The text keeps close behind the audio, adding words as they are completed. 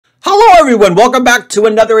Hello everyone, welcome back to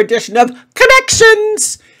another edition of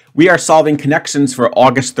Connections! We are solving connections for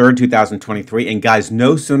August 3rd, 2023, and guys,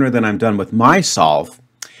 no sooner than I'm done with my solve,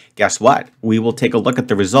 guess what? We will take a look at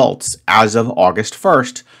the results as of August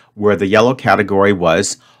 1st, where the yellow category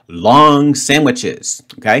was long sandwiches,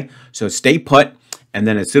 okay? So stay put, and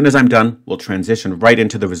then as soon as I'm done, we'll transition right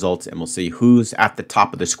into the results, and we'll see who's at the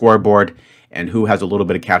top of the scoreboard and who has a little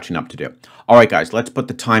bit of catching up to do. All right, guys, let's put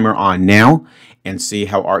the timer on now and see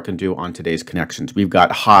how Art can do on today's connections. We've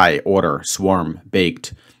got high, order, swarm,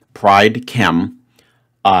 baked, pride, chem,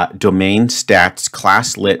 domain, stats,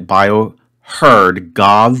 class, lit, bio, herd,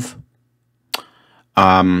 gov,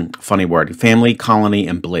 funny word, family, colony,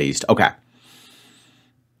 and blazed. Okay.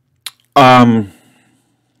 So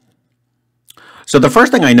the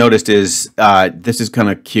first thing I noticed is, this is kind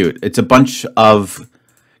of cute. It's a bunch of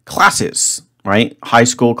classes, right? High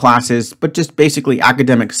school classes, but just basically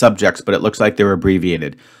academic subjects, but it looks like they're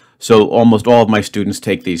abbreviated. So almost all of my students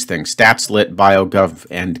take these things: stats, lit, bio, gov,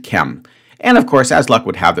 and chem. And of course, as luck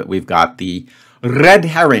would have it, we've got the red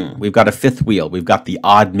herring. We've got a fifth wheel. We've got the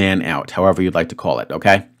odd man out, however you'd like to call it,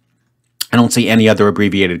 okay? I don't see any other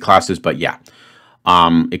abbreviated classes, but yeah,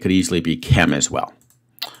 it could easily be chem as well.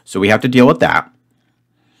 So we have to deal with that.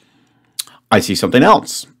 I see something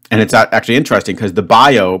else. And it's actually interesting because the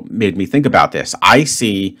bio made me think about this. I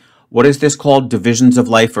see, what is this called? Divisions of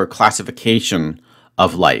life or classification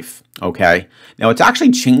of life, okay? Now, it's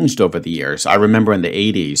actually changed over the years. I remember in the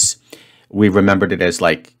 80s, we remembered it as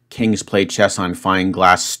like kings play chess on fine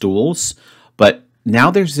glass stools. But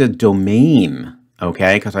now there's a domain,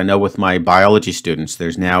 okay? Because I know with my biology students,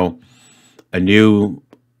 there's now a new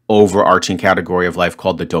overarching category of life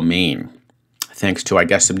called the domain, thanks to, I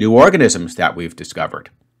guess, some new organisms that we've discovered.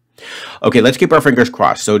 Okay, let's keep our fingers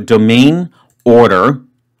crossed. So domain, order,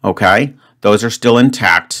 okay, those are still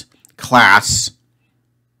intact. Class,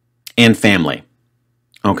 and family,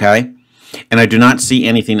 okay? And I do not see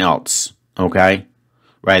anything else, okay?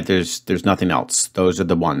 Right, there's nothing else. Those are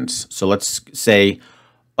the ones. So let's say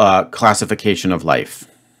classification of life.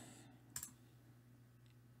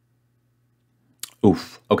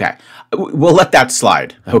 Oof, okay. We'll let that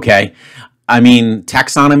slide, okay? I mean,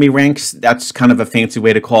 taxonomy ranks, that's kind of a fancy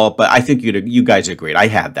way to call it, but I think you guys agreed. I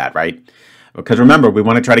had that, right? Because remember, we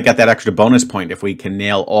want to try to get that extra bonus point if we can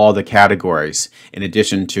nail all the categories in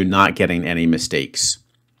addition to not getting any mistakes.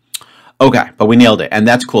 Okay, but we nailed it, and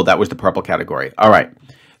that's cool. That was the purple category. All right.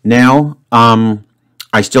 Now,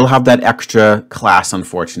 I still have that extra class,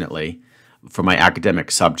 unfortunately, for my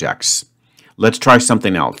academic subjects. Let's try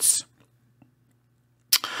something else.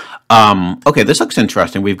 Okay, this looks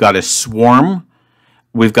interesting. We've got a swarm,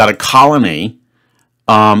 we've got a colony,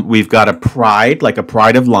 we've got a pride, like a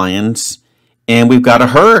pride of lions, and we've got a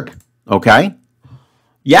herd, okay?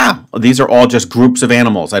 Yeah, these are all just groups of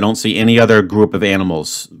animals. I don't see any other group of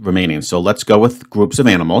animals remaining, so let's go with groups of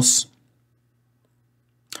animals.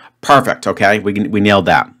 Perfect, okay, we nailed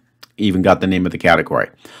that. Even got the name of the category.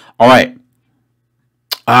 All right.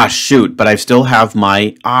 Ah, shoot, but I still have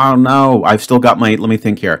my, oh no, I've still got my, let me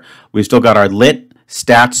think here. We've still got our lit,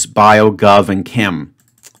 stats, bio, gov, and chem.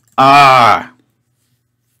 Ah.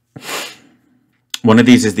 One of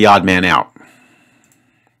these is the odd man out.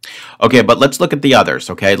 Okay, but let's look at the others,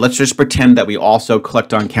 okay? Let's just pretend that we also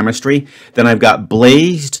clicked on chemistry. Then I've got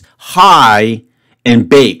blazed, high, and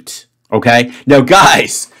baked, okay? Now,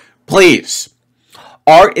 guys, please.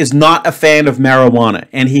 Art is not a fan of marijuana,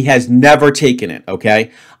 and he has never taken it, okay?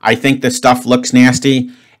 I think this stuff looks nasty,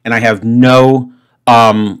 and I have no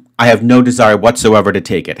desire whatsoever to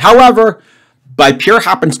take it. However, by pure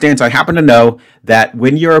happenstance, I happen to know that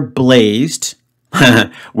when you're blazed, it's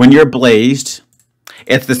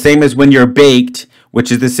the same as when you're baked,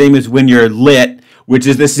 which is the same as when you're lit, which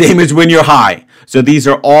is the same as when you're high. So these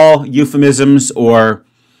are all euphemisms, or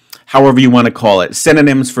however you want to call it,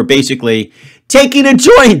 synonyms for basically taking a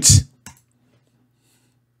joint.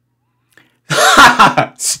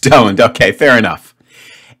 Stoned. Okay, fair enough.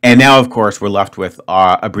 And now, of course, we're left with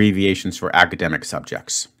abbreviations for academic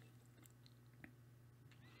subjects.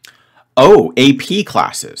 Oh, AP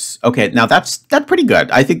classes. Okay, now that's pretty good.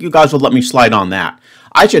 I think you guys will let me slide on that.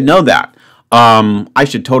 I should know that. I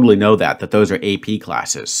should totally know that those are AP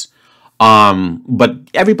classes. But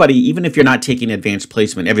everybody, even if you're not taking advanced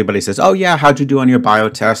placement, everybody says, oh yeah, how'd you do on your bio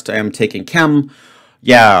test? I'm taking chem.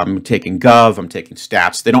 Yeah, I'm taking gov. I'm taking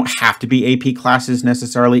stats. They don't have to be AP classes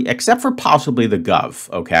necessarily, except for possibly the gov,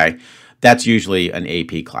 okay? That's usually an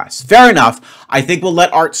AP class. Fair enough. I think we'll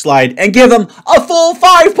let Art slide and give him a full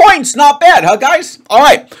 5 points. Not bad, huh, guys? All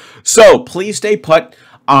right. So please stay put.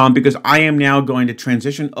 because I am now going to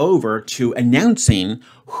transition over to announcing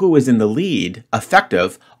who is in the lead,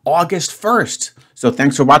 effective August 1st. So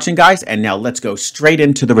thanks for watching, guys, and now let's go straight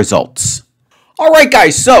into the results. All right,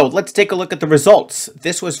 guys, so let's take a look at the results.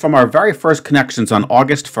 This was from our very first connections on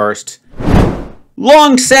August 1st.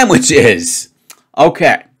 Long sandwiches.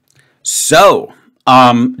 Okay, so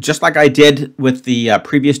just like I did with the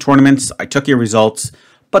previous tournaments, I took your results,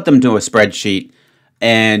 put them to a spreadsheet,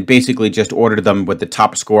 and basically just ordered them with the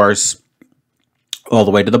top scores all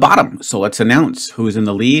the way to the bottom. So let's announce who's in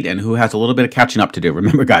the lead and who has a little bit of catching up to do.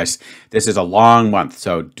 Remember, guys, this is a long month,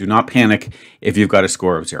 so do not panic if you've got a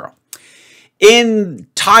score of 0. In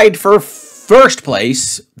tied for first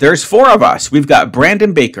place, there's 4 of us. We've got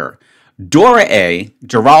Brandon Baker, Dora A.,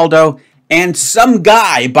 Geraldo, and some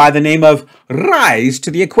guy by the name of Rise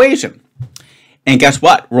to the Equation. And guess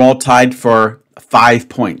what? We're all tied for 5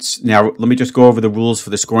 points. Now, let me just go over the rules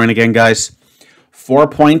for the scoring again, guys. 4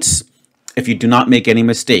 points if you do not make any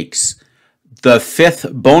mistakes. The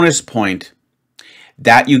 5th bonus point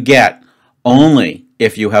that you get only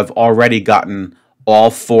if you have already gotten all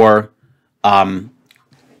 4.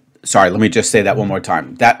 Sorry, let me just say that one more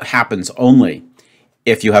time. That happens only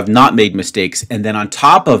if you have not made mistakes. And then on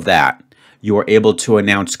top of that, you are able to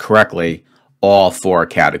announce correctly all 4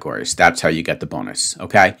 categories. That's how you get the bonus,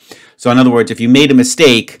 okay? So in other words, if you made a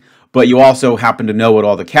mistake, but you also happen to know what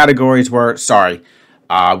all the categories were, sorry,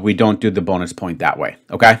 we don't do the bonus point that way,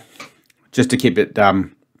 okay? Just to keep it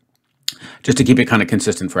kind of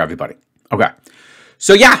consistent for everybody. Okay.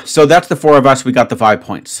 So yeah, so that's the 4 of us. We got the 5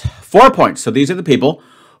 points. 4 points. So these are the people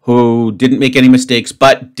who didn't make any mistakes,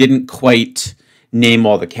 but didn't quite name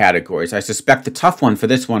all the categories. I suspect the tough one for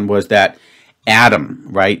this one was that Adam,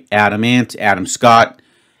 right? Adam Ant, Adam Scott,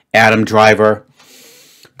 Adam Driver,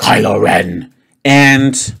 Kylo Ren,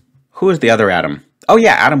 and who is the other Adam? Oh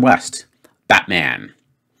yeah, Adam West, Batman.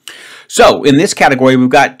 So in this category, we've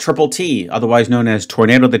got Triple T, otherwise known as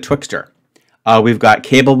Tornado the Twixter. We've got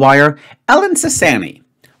Cable Wire, Ellen Sassani,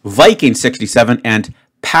 Viking 67, and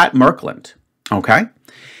Pat Merkland. Okay.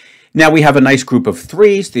 Now we have a nice group of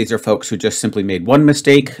 3s. These are folks who just simply made 1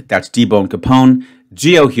 mistake. That's D-Bone Capone,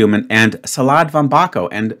 GeoHuman, and Salad Van Baco.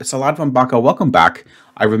 And Salad Van Baco, welcome back.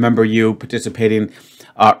 I remember you participating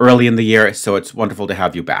early in the year, so it's wonderful to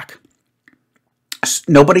have you back.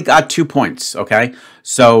 Nobody got 2 points, okay?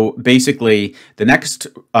 So basically, the next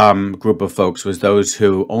group of folks was those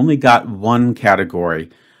who only got 1 category.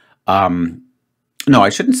 No, I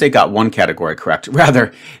shouldn't say got 1 category correct.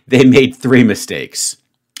 Rather, they made 3 mistakes,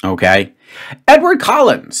 okay? Edward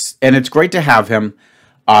Collins, and it's great to have him.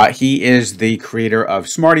 He is the creator of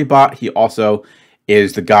SmartyBot. He also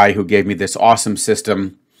is the guy who gave me this awesome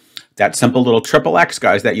system, that simple little XXX,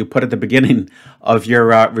 guys, that you put at the beginning of your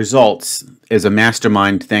results is a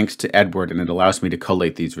mastermind thanks to Edward, and it allows me to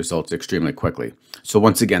collate these results extremely quickly. So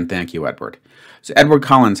once again, thank you, Edward. So Edward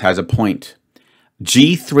Collins has a point.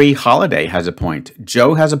 G3 Holiday has a point.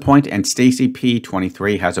 Joe has a point, and Stacy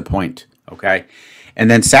P23 has a point, okay?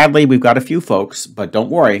 And then sadly, we've got a few folks, but don't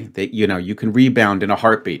worry, that you can rebound in a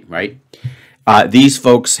heartbeat, right? These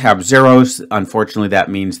folks have 0s. Unfortunately, that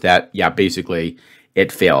means that, yeah, basically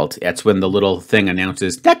it failed. That's when the little thing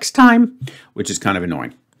announces next time, which is kind of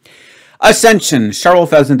annoying. Ascension, Cheryl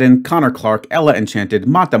Fessenden, Connor Clark, Ella Enchanted,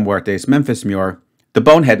 Mata Muertes, Memphis Muir, The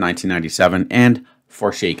Bonehead 1997, and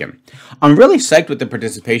Forshaken. I'm really psyched with the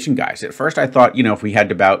participation, guys. At first I thought, if we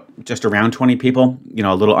had about just around 20 people,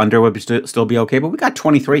 a little under would still be okay, but we got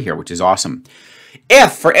 23 here, which is awesome.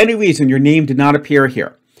 If for any reason your name did not appear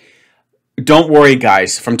here, don't worry,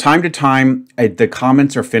 guys. From time to time, the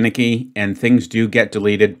comments are finicky and things do get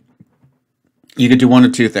deleted. You could do one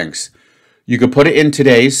of 2 things. You could put it in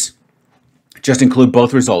today's, just include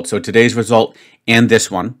both results, so today's result and this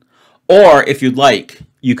one. Or if you'd like,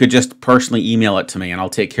 you could just personally email it to me and I'll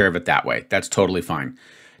take care of it that way. That's totally fine.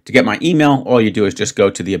 To get my email, all you do is just go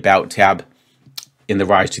to the About tab in the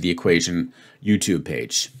Rise to the Equation YouTube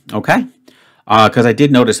page. Okay? Because I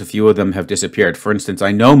did notice a few of them have disappeared. For instance,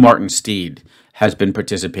 I know Martin Steed has been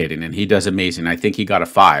participating, and he does amazing. I think he got a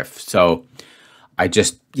 5. So I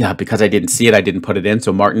just, because I didn't see it, I didn't put it in.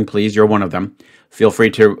 So Martin, please, you're one of them. Feel free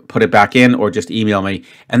to put it back in or just email me.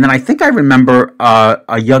 And then I think I remember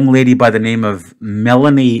a young lady by the name of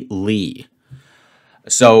Melanie Lee.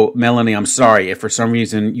 So Melanie, I'm sorry if for some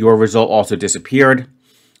reason your result also disappeared.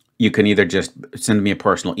 You can either just send me a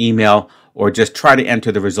personal email or just try to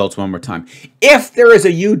enter the results one more time. If there is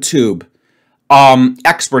a YouTube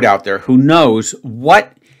expert out there who knows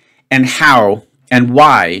what and how and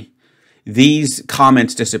why these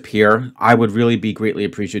comments disappear, I would really be greatly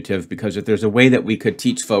appreciative, because if there's a way that we could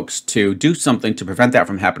teach folks to do something to prevent that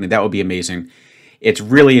from happening, that would be amazing. It's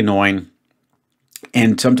really annoying,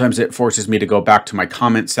 and sometimes it forces me to go back to my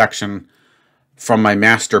comment section from my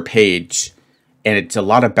master page, and it's a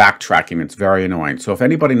lot of backtracking. It's very annoying. So if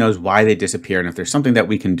anybody knows why they disappear and if there's something that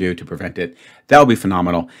we can do to prevent it, that would be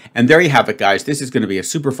phenomenal. And there you have it, guys. This is going to be a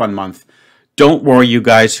super fun month. Don't worry, you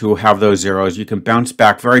guys who have those zeros. You can bounce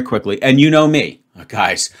back very quickly. And you know me,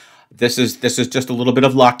 guys. This is just a little bit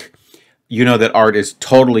of luck. You know that art is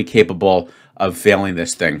totally capable of failing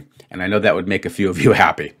this thing. And I know that would make a few of you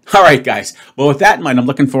happy. All right, guys. Well, with that in mind, I'm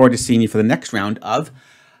looking forward to seeing you for the next round of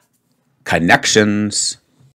Connections.